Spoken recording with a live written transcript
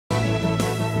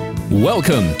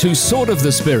Welcome to Sword of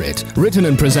the Spirit, written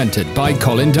and presented by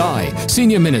Colin Dye,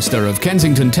 Senior Minister of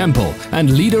Kensington Temple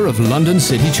and leader of London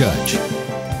City Church.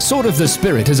 Sword of the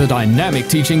Spirit is a dynamic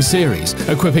teaching series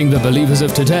equipping the believers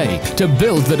of today to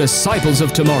build the disciples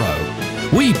of tomorrow.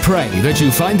 We pray that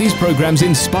you find these programs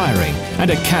inspiring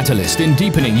and a catalyst in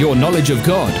deepening your knowledge of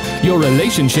God, your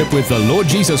relationship with the Lord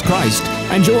Jesus Christ,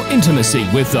 and your intimacy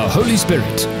with the Holy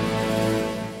Spirit.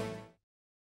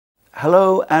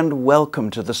 Hello and welcome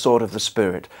to the Sword of the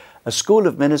Spirit, a school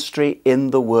of ministry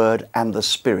in the Word and the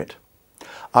Spirit.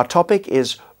 Our topic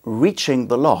is reaching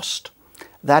the lost.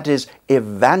 That is,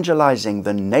 evangelizing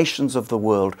the nations of the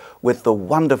world with the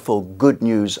wonderful good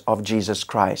news of Jesus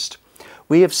Christ.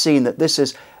 We have seen that this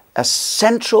is a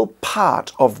central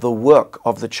part of the work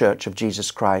of the Church of Jesus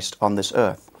Christ on this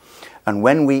earth. And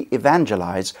when we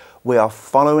evangelize, we are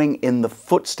following in the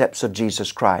footsteps of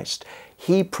Jesus Christ.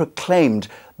 He proclaimed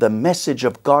the message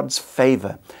of God's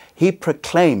favor. He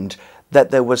proclaimed that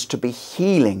there was to be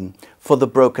healing for the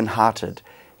brokenhearted.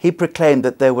 He proclaimed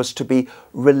that there was to be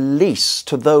release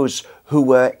to those who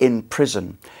were in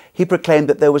prison. He proclaimed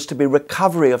that there was to be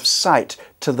recovery of sight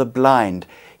to the blind.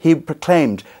 He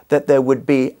proclaimed that there would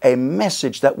be a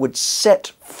message that would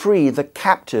set free the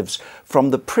captives from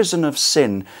the prison of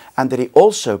sin, and that he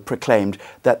also proclaimed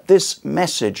that this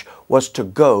message was to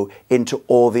go into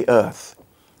all the earth.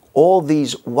 All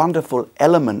these wonderful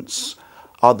elements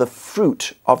are the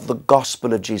fruit of the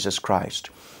gospel of Jesus Christ.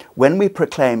 When we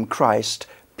proclaim Christ,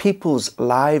 people's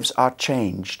lives are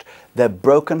changed, their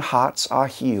broken hearts are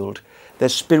healed, their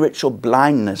spiritual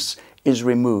blindness is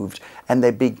removed, and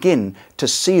they begin to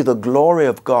see the glory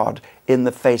of God in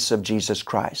the face of Jesus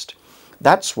Christ.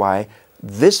 That's why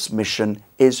this mission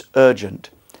is urgent.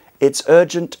 It's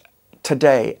urgent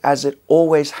today, as it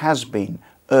always has been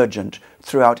urgent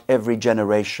throughout every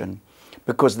generation,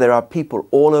 because there are people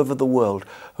all over the world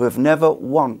who have never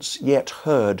once yet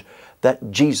heard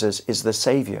that Jesus is the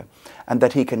Savior and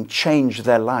that He can change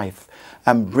their life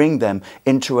and bring them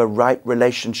into a right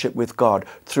relationship with God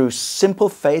through simple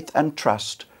faith and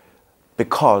trust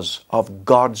because of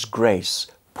God's grace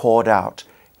poured out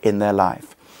in their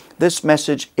life. This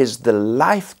message is the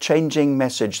life-changing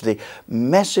message, the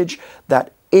message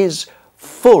that is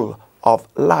full of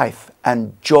life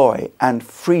and joy and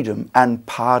freedom and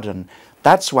pardon.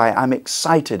 That's why I'm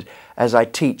excited as I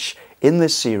teach in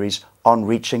this series on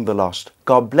reaching the lost.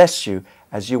 God bless you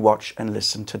as you watch and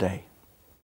listen today.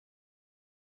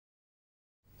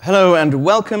 Hello and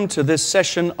welcome to this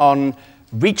session on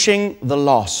reaching the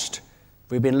lost.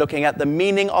 We've been looking at the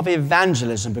meaning of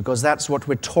evangelism because that's what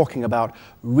we're talking about,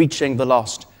 reaching the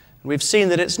lost. We've seen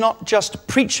that it's not just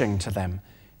preaching to them,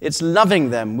 it's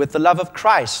loving them with the love of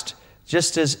Christ.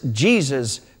 Just as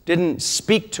Jesus didn't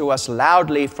speak to us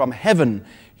loudly from heaven,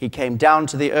 He came down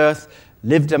to the earth,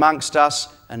 lived amongst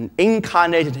us, and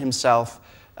incarnated Himself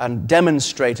and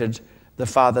demonstrated the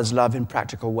Father's love in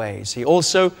practical ways. He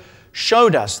also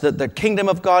showed us that the kingdom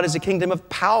of God is a kingdom of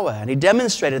power, and He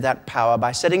demonstrated that power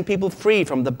by setting people free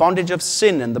from the bondage of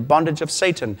sin and the bondage of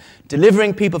Satan,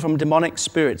 delivering people from demonic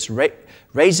spirits,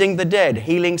 raising the dead,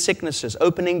 healing sicknesses,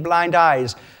 opening blind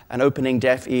eyes, and opening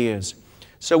deaf ears.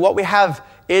 So what we have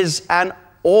is an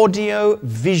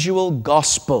audio-visual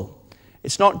gospel.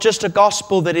 It's not just a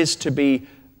gospel that is to be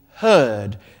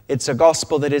heard, it's a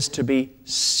gospel that is to be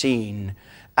seen.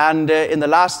 And in the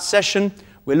last session,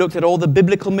 we looked at all the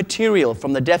biblical material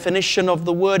from the definition of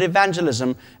the word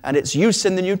evangelism and its use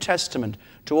in the New Testament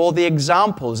to all the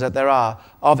examples that there are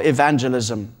of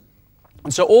evangelism.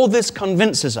 And so all this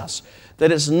convinces us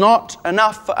that it's not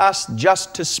enough for us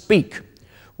just to speak.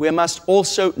 We must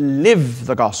also live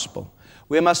the gospel.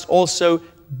 We must also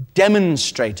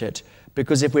demonstrate it,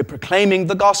 because if we're proclaiming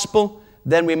the gospel,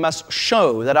 then we must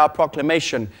show that our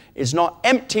proclamation is not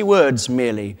empty words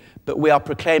merely, but we are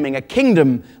proclaiming a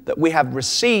kingdom that we have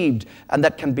received and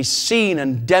that can be seen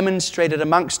and demonstrated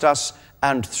amongst us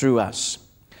and through us.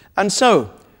 And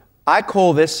so, I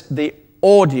call this the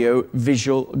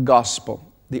audio-visual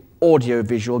gospel. The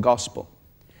audio-visual gospel.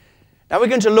 Now we're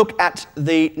going to look at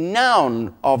the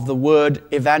noun of the word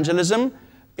evangelism.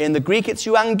 In the Greek, it's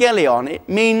euangelion. It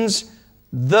means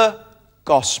the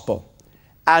gospel,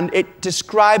 and it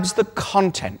describes the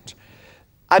content.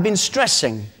 I've been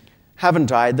stressing,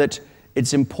 haven't I, that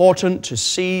it's important to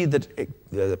see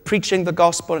that preaching the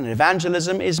gospel and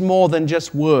evangelism is more than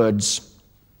just words.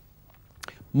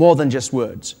 More than just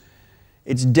words.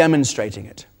 It's demonstrating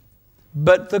it.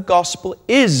 But the gospel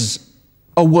is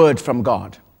a word from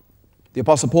God. The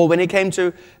Apostle Paul, when he came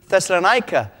to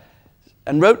Thessalonica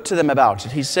and wrote to them about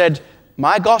it, he said,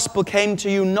 "My gospel came to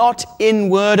you not in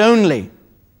word only,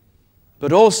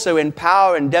 but also in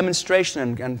power and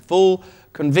demonstration and full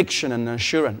conviction and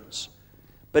assurance.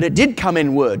 But it did come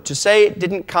in word. To say it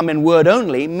didn't come in word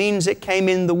only means it came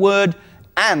in the word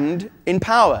and in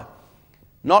power.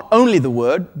 Not only the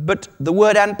word, but the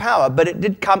word and power, but it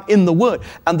did come in the word.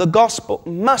 And the gospel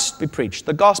must be preached.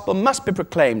 The gospel must be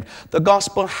proclaimed. The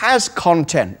gospel has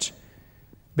content,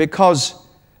 because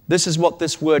this is what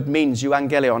this word means,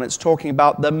 euangelion. It's talking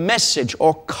about the message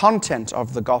or content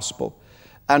of the gospel.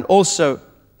 And also,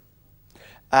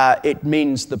 it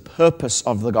means the purpose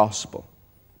of the gospel.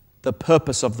 The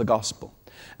purpose of the gospel.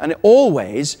 And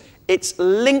it's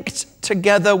linked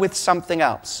together with something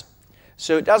else.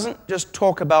 So it doesn't just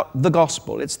talk about the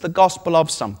gospel. It's the gospel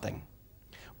of something,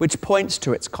 which points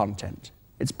to its content.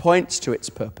 It points to its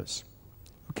purpose.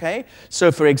 Okay?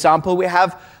 So, for example, we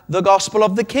have the gospel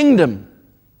of the kingdom.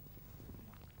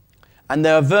 And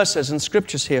there are verses and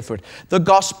scriptures here for it. The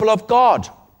gospel of God.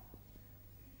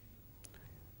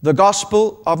 The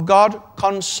gospel of God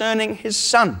concerning His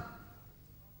Son.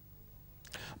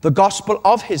 The gospel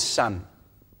of His Son.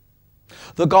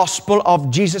 The gospel of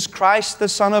Jesus Christ, the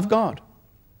Son of God.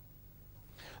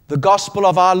 The gospel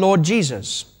of our Lord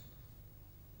Jesus.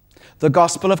 The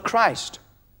gospel of Christ.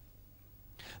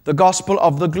 The gospel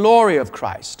of the glory of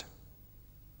Christ.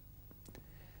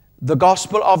 The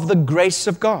gospel of the grace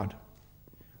of God.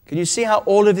 Can you see how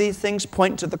all of these things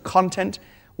point to the content?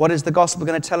 What is the gospel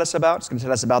going to tell us about? It's going to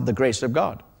tell us about the grace of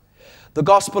God. The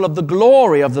gospel of the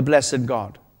glory of the blessed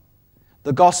God.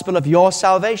 The gospel of your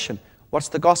salvation. What's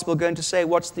the gospel going to say?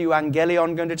 What's the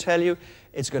euangelion going to tell you?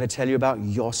 It's going to tell you about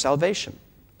your salvation.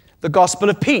 The gospel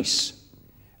of peace.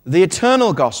 The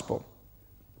eternal gospel.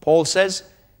 Paul says,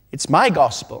 it's my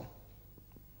gospel.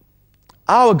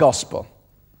 Our gospel.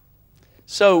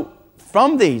 So,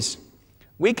 from these,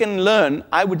 we can learn,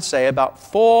 I would say, about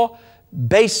 4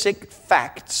 basic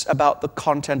facts about the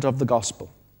content of the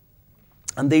gospel.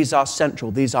 And these are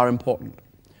central, these are important.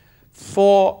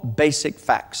 4 basic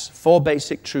facts, 4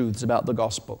 basic truths about the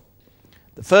gospel.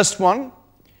 The first one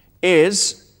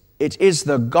is, it is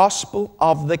the gospel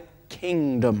of the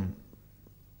kingdom.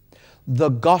 The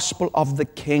gospel of the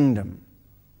kingdom.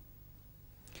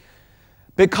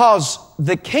 Because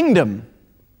the kingdom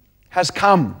has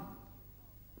come.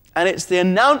 And it's the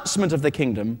announcement of the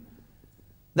kingdom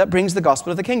that brings the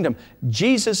gospel of the kingdom.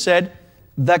 Jesus said,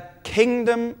 the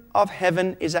kingdom of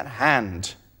heaven is at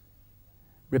hand.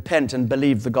 Repent and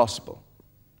believe the gospel.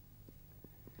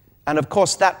 And of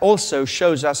course, that also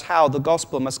shows us how the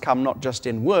gospel must come not just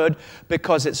in word,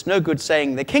 because it's no good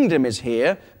saying the kingdom is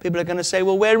here. People are going to say,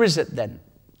 well, where is it then?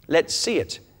 Let's see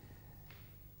it.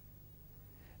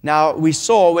 Now, we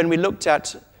saw when we looked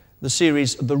at the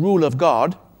series, The Rule of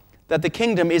God, that the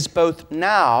kingdom is both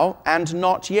now and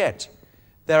not yet.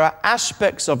 There are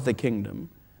aspects of the kingdom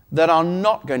that are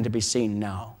not going to be seen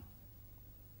now,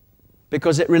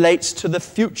 because it relates to the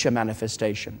future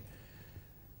manifestation.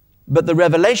 But the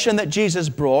revelation that Jesus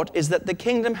brought is that the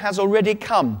kingdom has already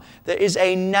come. There is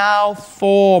a now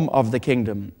form of the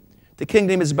kingdom. The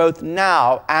kingdom is both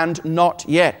now and not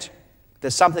yet.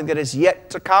 There's something that is yet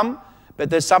to come, but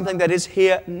there's something that is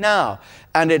here now.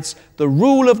 And it's the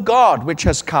rule of God which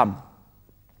has come.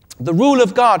 The rule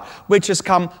of God which has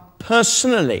come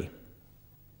personally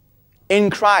in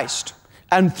Christ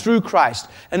and through Christ.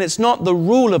 And it's not the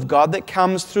rule of God that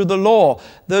comes through the law.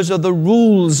 Those are the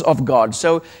rules of God.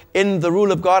 So in the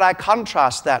rule of God, I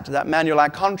contrast that manual, I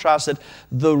contrast it,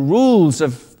 the rules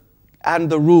and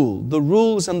the rule, the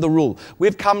rules and the rule.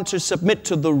 We've come to submit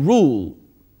to the rule.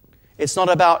 It's not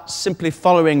about simply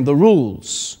following the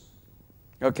rules.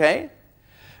 Okay?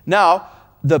 Now,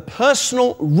 the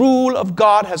personal rule of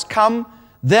God has come,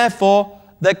 therefore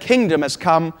the kingdom has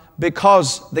come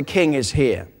because the king is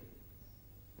here.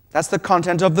 That's the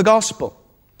content of the gospel.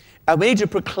 And we need to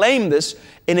proclaim this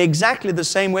in exactly the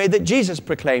same way that Jesus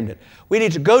proclaimed it. We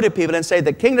need to go to people and say,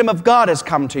 the kingdom of God has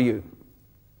come to you.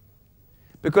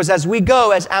 Because as we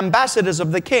go as ambassadors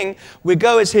of the king, we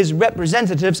go as his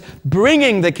representatives,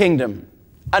 bringing the kingdom,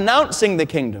 announcing the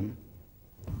kingdom,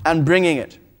 and bringing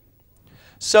it.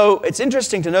 So it's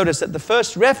interesting to notice that the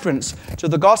first reference to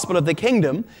the gospel of the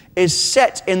kingdom is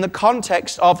set in the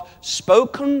context of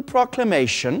spoken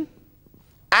proclamation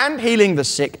and healing the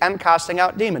sick and casting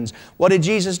out demons. What did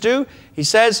Jesus do? He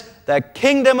says, the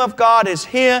kingdom of God is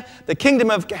here. The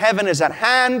kingdom of heaven is at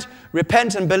hand.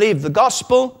 Repent and believe the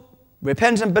gospel.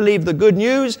 Repent and believe the good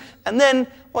news. And then,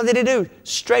 what did he do?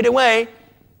 Straight away,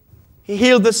 he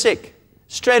healed the sick.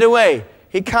 Straight away,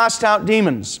 he cast out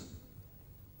demons.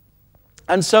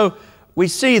 And so, we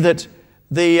see that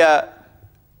the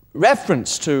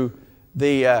reference to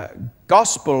the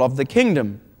gospel of the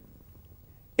kingdom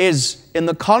is in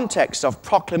the context of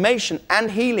proclamation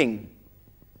and healing.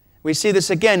 We see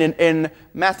this again in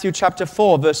Matthew chapter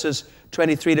 4, verses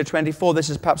 23 to 24.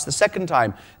 This is perhaps the second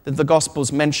time that the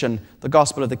Gospels mention the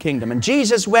gospel of the kingdom. And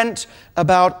Jesus went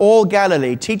about all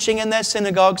Galilee, teaching in their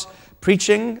synagogues,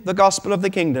 preaching the gospel of the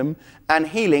kingdom, and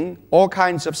healing all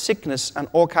kinds of sickness and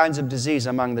all kinds of disease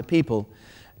among the people.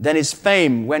 Then his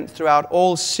fame went throughout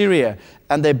all Syria,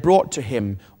 and they brought to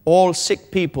him all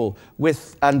sick people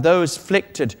and those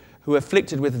who were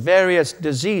afflicted with various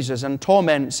diseases and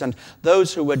torments, and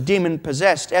those who were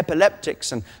demon-possessed,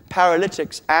 epileptics and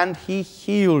paralytics, and he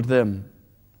healed them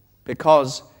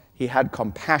because he had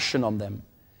compassion on them.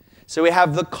 So we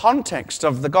have the context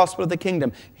of the gospel of the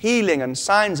kingdom, healing and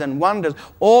signs and wonders,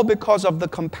 all because of the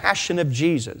compassion of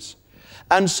Jesus.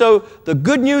 And so the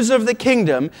good news of the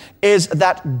kingdom is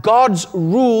that God's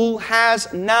rule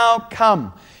has now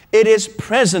come. It is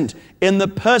present in the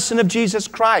person of Jesus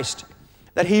Christ,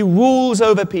 that he rules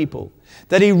over people,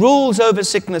 that he rules over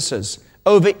sicknesses,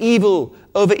 over evil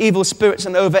spirits,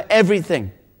 and over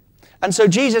everything. And so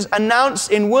Jesus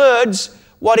announced in words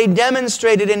what he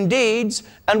demonstrated in deeds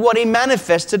and what he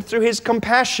manifested through his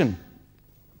compassion.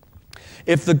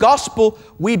 If the gospel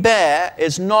we bear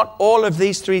is not all of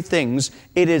these three things,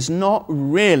 it is not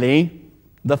really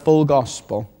the full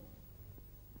gospel.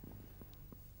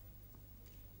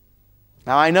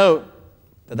 Now I know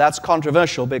that that's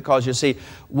controversial, because you see,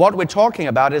 what we're talking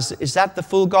about is that the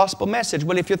full gospel message?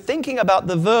 Well, if you're thinking about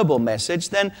the verbal message,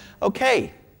 then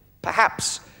okay,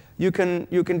 perhaps you can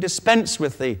dispense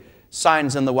with the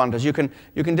signs and the wonders. You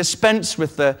can dispense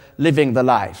with the living the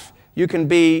life. You can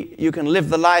live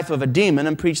the life of a demon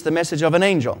and preach the message of an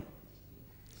angel.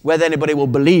 Whether anybody will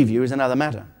believe you is another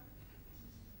matter.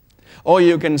 Or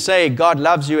you can say God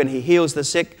loves you and he heals the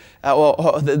sick,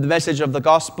 or the message of the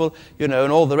gospel, and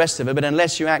all the rest of it. But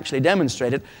unless you actually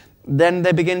demonstrate it, then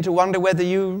they begin to wonder whether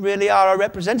you really are a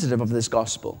representative of this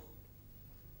gospel.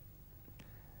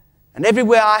 And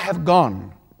everywhere I have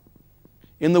gone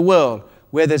in the world,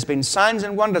 where there's been signs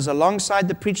and wonders alongside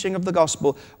the preaching of the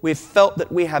gospel, we've felt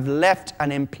that we have left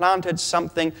and implanted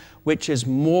something which is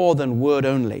more than word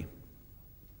only.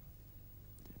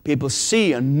 People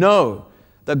see and know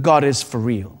that God is for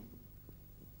real.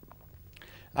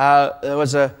 There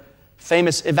was a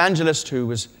famous evangelist who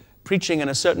was preaching in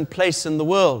a certain place in the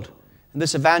world. And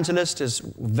this evangelist is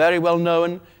very well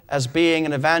known as being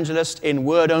an evangelist in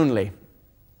word only.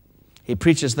 He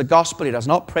preaches the gospel. He does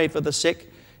not pray for the sick.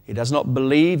 He does not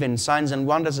believe in signs and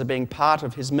wonders as being part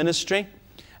of his ministry.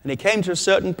 And he came to a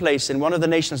certain place in one of the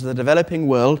nations of the developing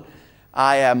world.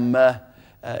 I am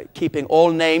keeping all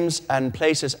names and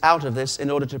places out of this in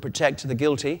order to protect the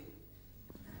guilty.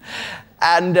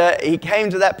 And he came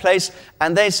to that place,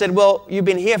 and they said, well, you've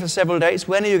been here for several days.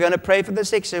 When are you going to pray for the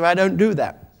sick? He said, I don't do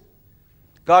that.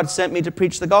 God sent me to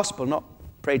preach the gospel, not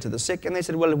pray to the sick. And they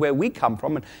said, well, where we come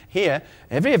from, and here,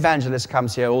 every evangelist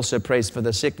comes here, also prays for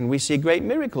the sick, and we see great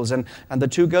miracles, and the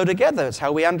two go together. That's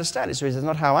how we understand it. So he says,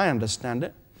 not how I understand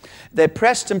it. They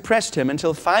pressed and pressed him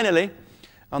until finally,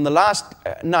 on the last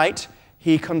night,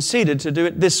 he conceded to do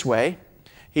it this way.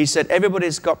 He said,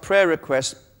 everybody's got prayer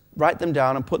requests, write them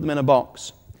down and put them in a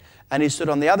box. And he stood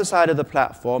on the other side of the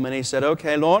platform and he said,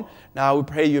 okay, Lord, now we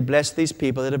pray you bless these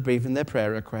people that are briefing their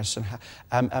prayer requests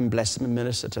and bless them and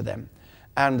minister to them.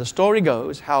 And the story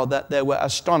goes how that there were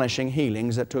astonishing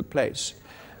healings that took place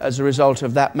as a result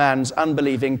of that man's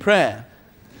unbelieving prayer.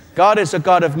 God is a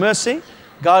God of mercy.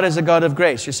 God is a God of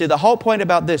grace. You see, the whole point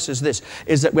about this is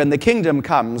that when the kingdom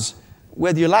comes,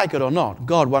 whether you like it or not,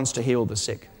 God wants to heal the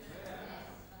sick.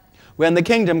 When the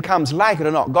kingdom comes, like it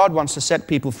or not, God wants to set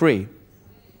people free.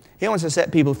 He wants to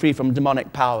set people free from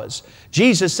demonic powers.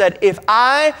 Jesus said, if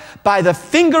I, by the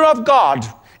finger of God,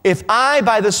 if I,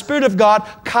 by the Spirit of God,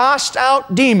 cast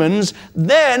out demons,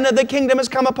 then the kingdom has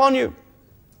come upon you.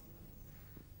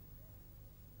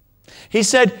 He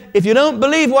said, if you don't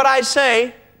believe what I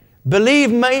say,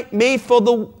 believe me for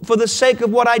the sake of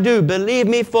what I do. Believe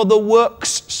me for the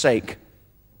work's sake.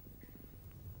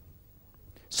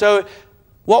 So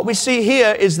what we see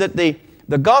here is that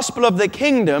the gospel of the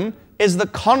kingdom is the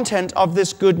content of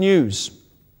this good news.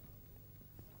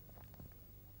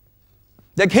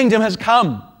 The kingdom has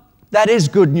come. That is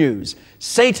good news.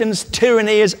 Satan's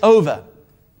tyranny is over.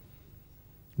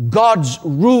 God's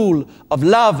rule of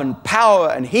love and power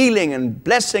and healing and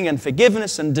blessing and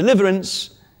forgiveness and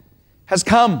deliverance has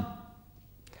come.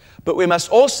 But we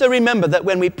must also remember that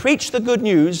when we preach the good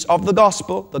news of the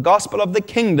gospel of the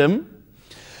kingdom,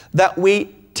 that we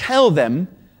tell them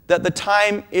that the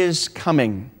time is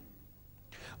coming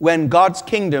when God's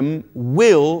kingdom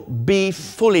will be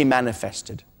fully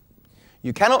manifested.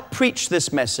 You cannot preach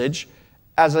this message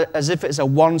as if it's a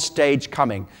one-stage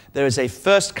coming. There is a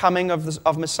first coming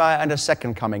of Messiah and a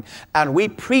second coming. And we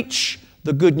preach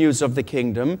the good news of the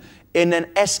kingdom in an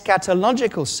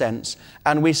eschatological sense.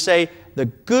 And we say,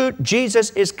 Jesus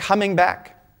is coming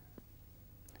back.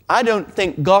 I don't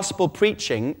think gospel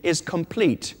preaching is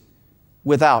complete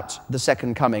without the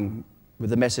second coming, with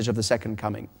the message of the second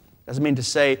coming. Doesn't mean to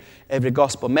say every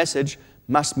gospel message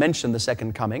must mention the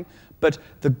second coming, but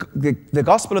the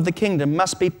gospel of the kingdom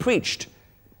must be preached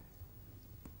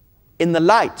in the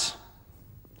light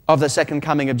of the second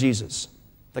coming of Jesus,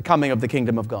 the coming of the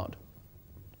kingdom of God.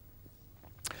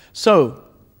 So,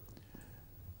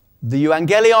 the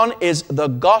euangelion is the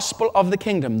gospel of the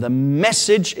kingdom. The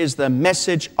message is the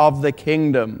message of the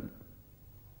kingdom.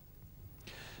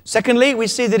 Secondly, we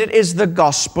see that it is the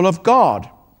gospel of God.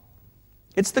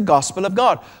 It's the gospel of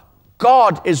God.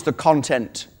 God is the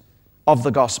content of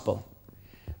the gospel.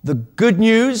 The good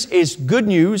news is good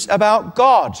news about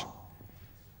God.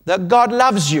 That God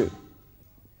loves you.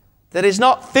 That He's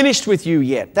not finished with you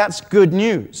yet. That's good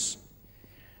news.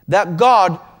 That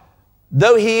God,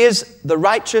 though He is the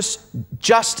righteous,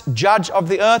 just judge of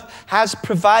the earth, has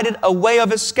provided a way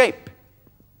of escape.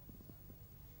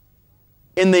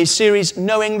 In the series,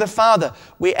 Knowing the Father,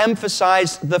 we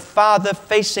emphasize the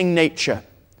Father-facing nature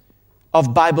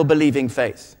of Bible-believing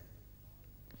faith.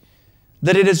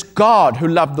 That it is God who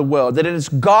loved the world, that it is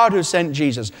God who sent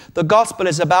Jesus. The gospel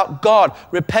is about God.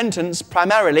 Repentance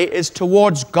primarily is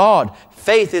towards God.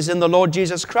 Faith is in the Lord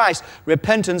Jesus Christ.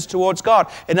 Repentance towards God.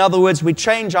 In other words, we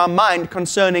change our mind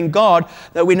concerning God,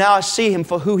 that we now see Him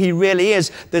for who He really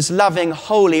is, this loving,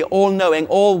 holy, all-knowing,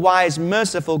 all-wise,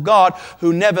 merciful God,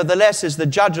 who nevertheless is the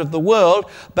judge of the world,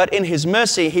 but in His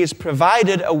mercy He has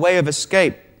provided a way of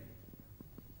escape.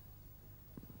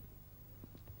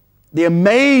 The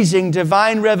amazing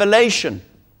divine revelation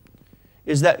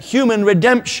is that human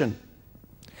redemption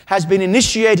has been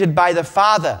initiated by the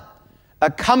Father,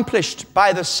 accomplished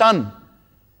by the Son,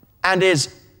 and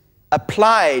is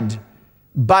applied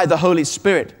by the Holy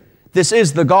Spirit. This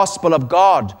is the gospel of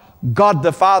God, God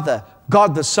the Father,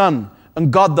 God the Son, and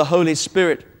God the Holy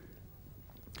Spirit.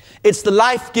 It's the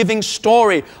life-giving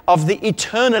story of the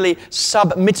eternally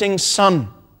submitting Son,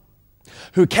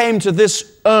 who came to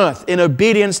this earth in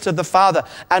obedience to the Father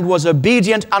and was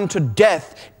obedient unto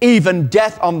death, even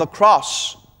death on the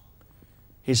cross.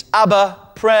 His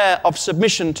Abba prayer of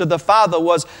submission to the Father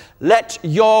was, let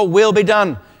your will be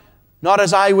done. Not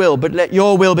as I will, but let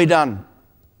your will be done.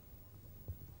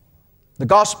 The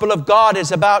gospel of God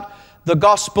is about the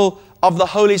gospel of the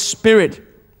Holy Spirit,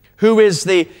 who is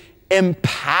the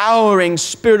empowering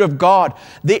Spirit of God,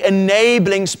 the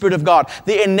enabling Spirit of God,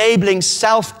 the enabling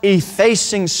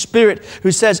self-effacing Spirit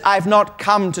who says, I've not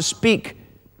come to speak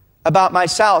about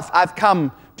myself, I've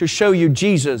come to show you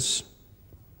Jesus.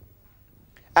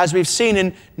 As we've seen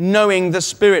in Knowing the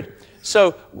Spirit.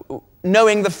 So,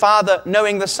 knowing the Father,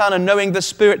 knowing the Son, and knowing the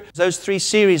Spirit, those three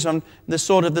series on the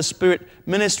Sword of the Spirit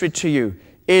ministry to you,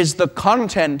 is the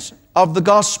content of the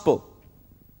gospel.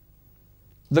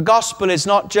 The gospel is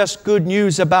not just good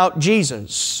news about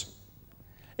Jesus.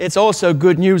 It's also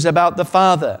good news about the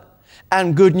Father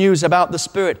and good news about the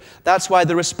Spirit. That's why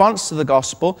the response to the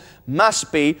gospel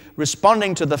must be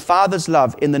responding to the Father's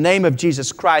love in the name of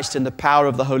Jesus Christ in the power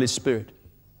of the Holy Spirit.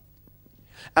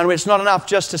 And it's not enough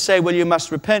just to say, well, you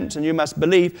must repent and you must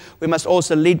believe. We must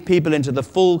also lead people into the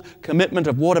full commitment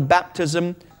of water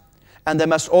baptism. And they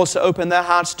must also open their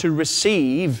hearts to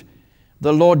receive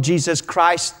the Lord Jesus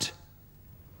Christ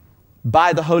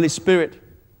by the Holy Spirit.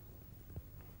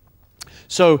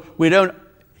 So we don't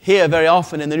hear very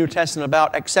often in the New Testament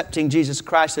about accepting Jesus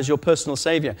Christ as your personal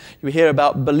Savior. You hear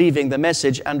about believing the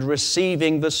message and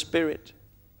receiving the Spirit.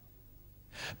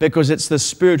 Because it's the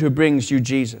Spirit who brings you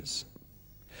Jesus.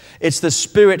 It's the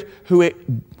Spirit who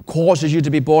causes you to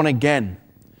be born again.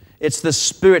 It's the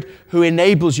Spirit who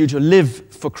enables you to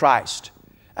live for Christ.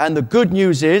 And the good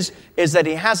news is that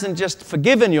He hasn't just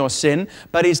forgiven your sin,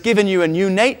 but He's given you a new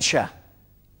nature,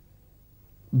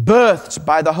 birthed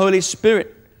by the Holy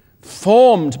Spirit,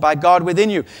 formed by God within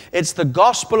you. It's the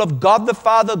gospel of God the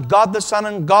Father, God the Son,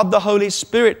 and God the Holy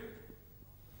Spirit.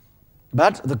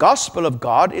 But the gospel of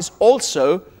God is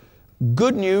also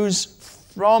good news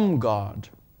from God.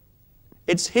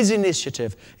 It's His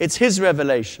initiative. It's His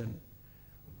revelation.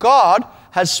 God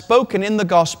has spoken in the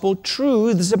gospel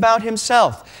truths about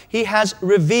Himself. He has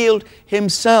revealed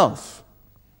Himself.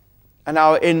 And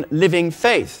now in living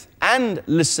faith and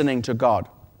listening to God,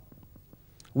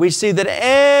 we see that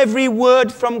every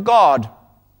word from God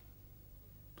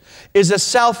is a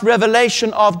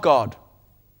self-revelation of God.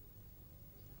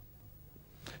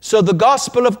 So the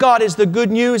gospel of God is the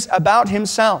good news about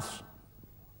Himself.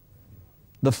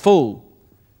 the full,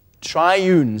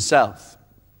 triune self.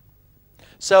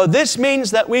 So this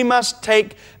means that we must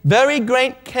take very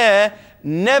great care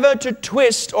never to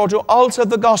twist or to alter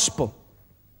the gospel.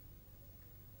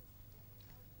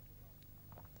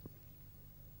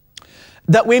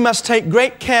 That we must take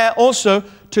great care also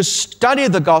to study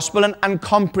the gospel and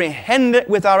comprehend it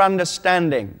with our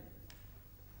understanding.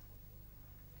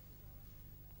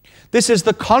 This is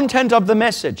the content of the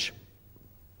message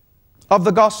of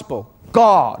the gospel.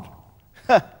 God.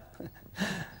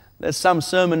 There's some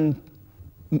sermon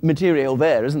material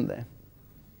there, isn't there?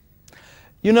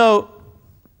 You know,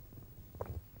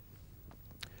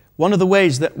 one of the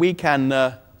ways that we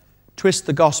can twist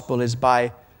the gospel is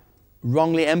by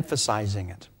wrongly emphasizing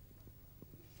it.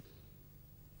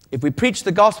 If we preach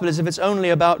the gospel as if it's only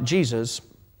about Jesus,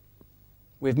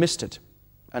 we've missed it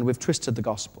and we've twisted the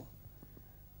gospel.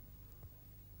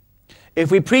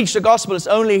 If we preach the gospel as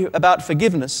only about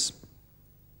forgiveness,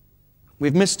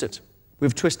 we've missed it.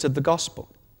 We've twisted the gospel.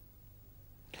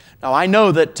 Now, I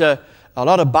know that a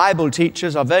lot of Bible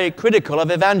teachers are very critical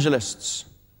of evangelists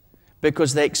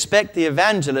because they expect the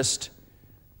evangelist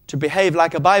to behave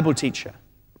like a Bible teacher.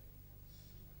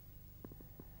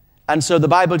 And so the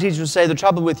Bible teachers will say, the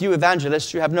trouble with you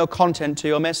evangelists, you have no content to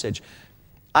your message.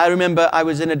 I remember I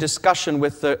was in a discussion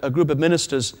with a group of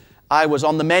ministers. I was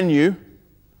on the menu,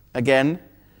 again.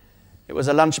 It was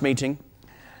a lunch meeting.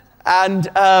 And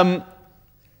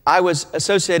I was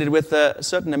associated with a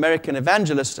certain American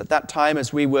evangelist at that time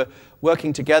as we were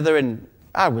working together. And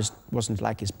I wasn't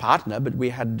like his partner, but we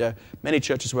had many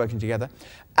churches working together.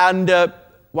 And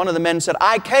one of the men said,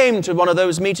 I came to one of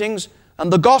those meetings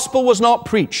and the gospel was not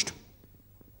preached.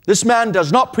 This man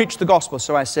does not preach the gospel.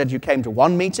 So I said, you came to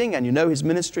one meeting and you know his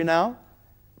ministry now?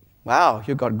 Wow,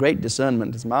 you've got great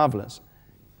discernment. It's marvelous.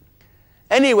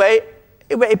 Anyway,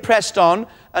 it pressed on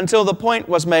until the point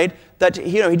was made that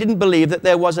he didn't believe that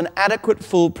there was an adequate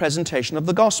full presentation of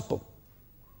the gospel.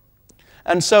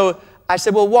 And so I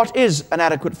said, well, what is an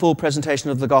adequate full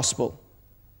presentation of the gospel?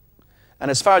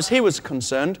 And as far as he was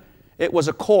concerned, it was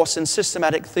a course in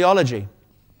systematic theology.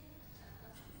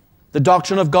 The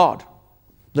doctrine of God,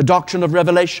 the doctrine of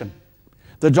revelation,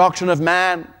 the doctrine of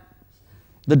man,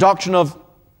 the doctrine of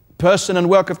person and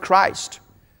work of Christ,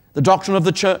 the doctrine of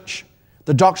the church,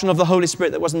 the doctrine of the Holy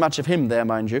Spirit. There wasn't much of him there,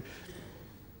 mind you,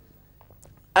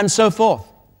 and so forth.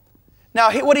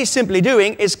 Now, what he's simply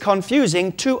doing is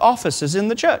confusing two offices in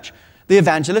the church, the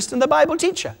evangelist and the Bible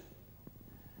teacher.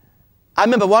 I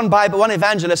remember one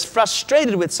evangelist,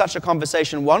 frustrated with such a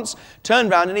conversation once, turned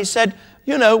around and he said,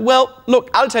 well, look,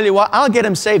 I'll tell you what, I'll get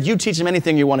him saved. You teach him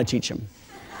anything you want to teach him.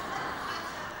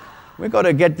 We've got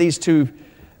to get these two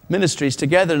ministries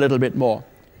together a little bit more.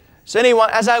 So anyway,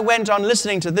 as I went on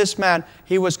listening to this man,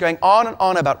 he was going on and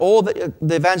on about all that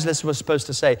the evangelist was supposed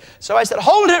to say. So I said,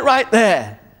 hold it right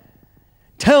there.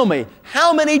 Tell me,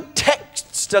 how many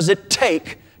texts does it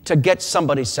take to get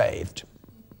somebody saved?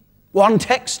 One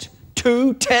text?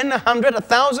 2, 10, 100,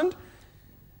 1,000?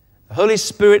 The Holy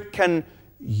Spirit can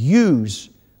use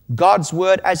God's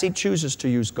word as he chooses to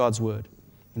use God's word.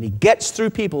 And he gets through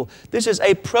people. This is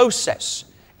a process.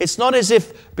 It's not as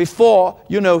if before,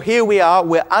 here we are,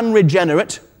 we're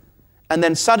unregenerate, and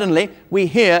then suddenly we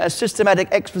hear a systematic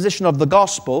exposition of the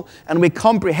gospel, and we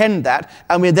comprehend that,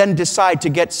 and we then decide to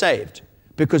get saved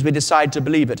because we decide to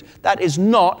believe it. That is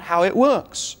not how it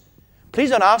works. Please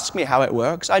don't ask me how it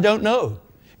works. I don't know.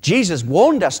 Jesus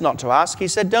warned us not to ask. He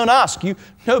said, don't ask.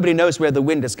 Nobody knows where the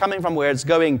wind is coming from, where it's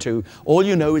going to. All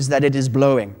you know is that it is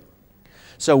blowing.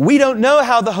 So we don't know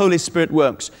how the Holy Spirit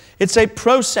works. It's a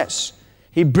process.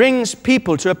 He brings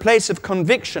people to a place of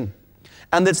conviction.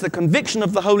 And it's the conviction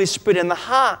of the Holy Spirit in the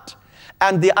heart.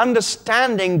 And the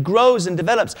understanding grows and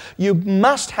develops. You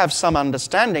must have some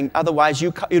understanding. Otherwise,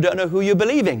 you don't know who you're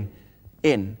believing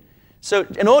in. So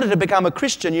in order to become a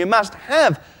Christian, you must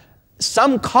have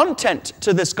some content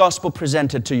to this gospel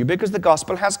presented to you, because the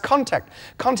gospel has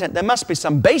content. There must be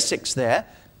some basics there,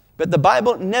 but the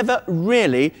Bible never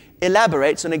really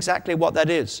elaborates on exactly what that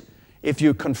is. If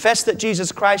you confess that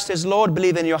Jesus Christ is Lord,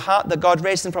 believe in your heart that God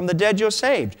raised him from the dead, you're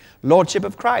saved. Lordship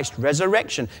of Christ,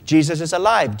 resurrection, Jesus is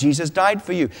alive, Jesus died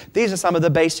for you. These are some of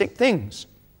the basic things.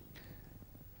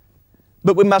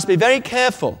 But we must be very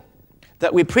careful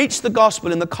that we preach the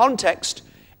gospel in the context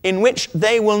in which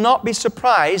they will not be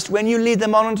surprised when you lead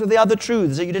them on to the other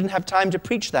truths that you didn't have time to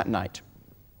preach that night.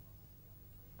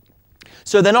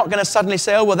 So they're not going to suddenly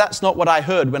say, oh, well, that's not what I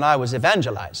heard when I was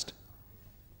evangelized.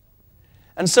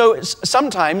 And so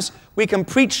sometimes we can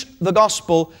preach the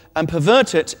gospel and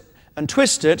pervert it and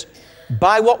twist it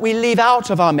by what we leave out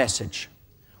of our message.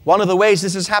 One of the ways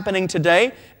this is happening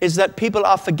today is that people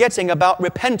are forgetting about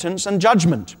repentance and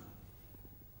judgment.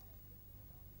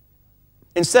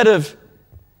 Instead of,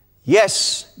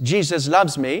 yes, Jesus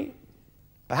loves me,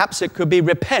 perhaps it could be,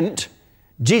 repent,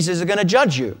 Jesus is going to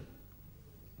judge you.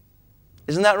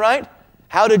 Isn't that right?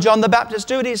 How did John the Baptist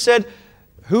do it? He said,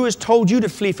 who has told you to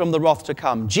flee from the wrath to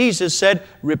come? Jesus said,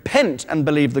 repent and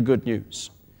believe the good news.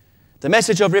 The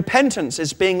message of repentance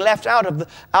is being left out of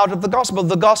the gospel.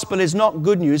 The gospel is not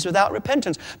good news without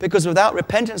repentance, because without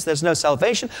repentance there's no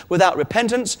salvation. Without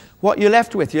repentance, what you're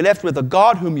left with? You're left with a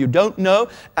God whom you don't know,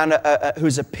 and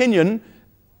whose opinion,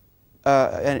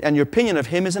 and your opinion of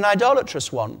him is an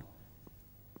idolatrous one,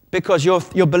 because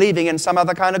you're believing in some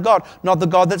other kind of God, not the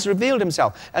God that's revealed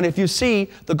himself. And if you see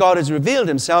the God has revealed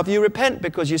himself, you repent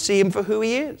because you see him for who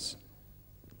he is.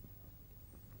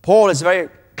 Paul is very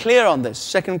clear on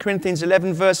this. 2 Corinthians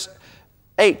 11, verse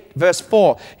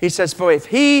 4. He says, for if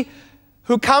he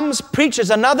who comes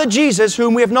preaches another Jesus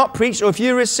whom we have not preached, or if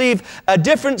you receive a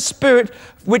different spirit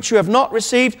which you have not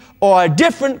received, or a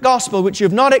different gospel which you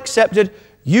have not accepted,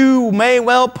 you may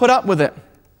well put up with it.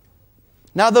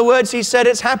 In other words, he said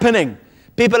it's happening.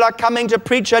 People are coming to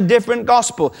preach a different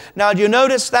gospel. Now, do you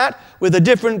notice that? With a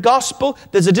different gospel,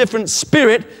 there's a different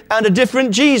spirit and a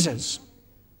different Jesus.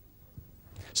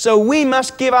 So we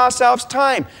must give ourselves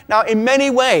time. Now, in many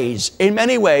ways,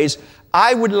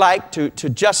 I would like to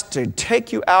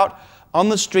take you out on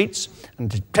the streets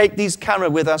and to take these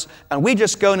cameras with us, and we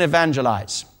just go and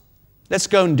evangelize. Let's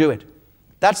go and do it.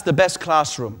 That's the best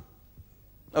classroom.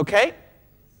 Okay?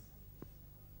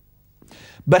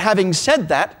 But having said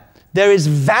that, there is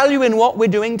value in what we're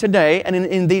doing today and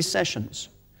in these sessions,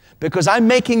 because I'm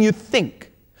making you think.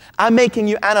 I'm making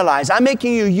you analyze. I'm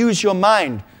making you use your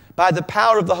mind by the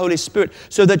power of the Holy Spirit,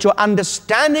 so that your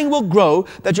understanding will grow,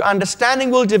 that your understanding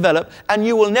will develop, and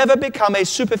you will never become a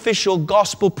superficial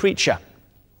gospel preacher.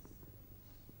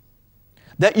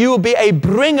 That you will be a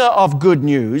bringer of good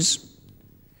news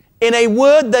in a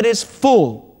word that is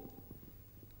full.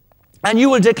 And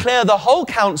you will declare the whole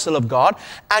counsel of God,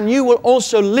 and you will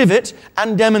also live it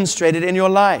and demonstrate it in your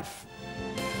life.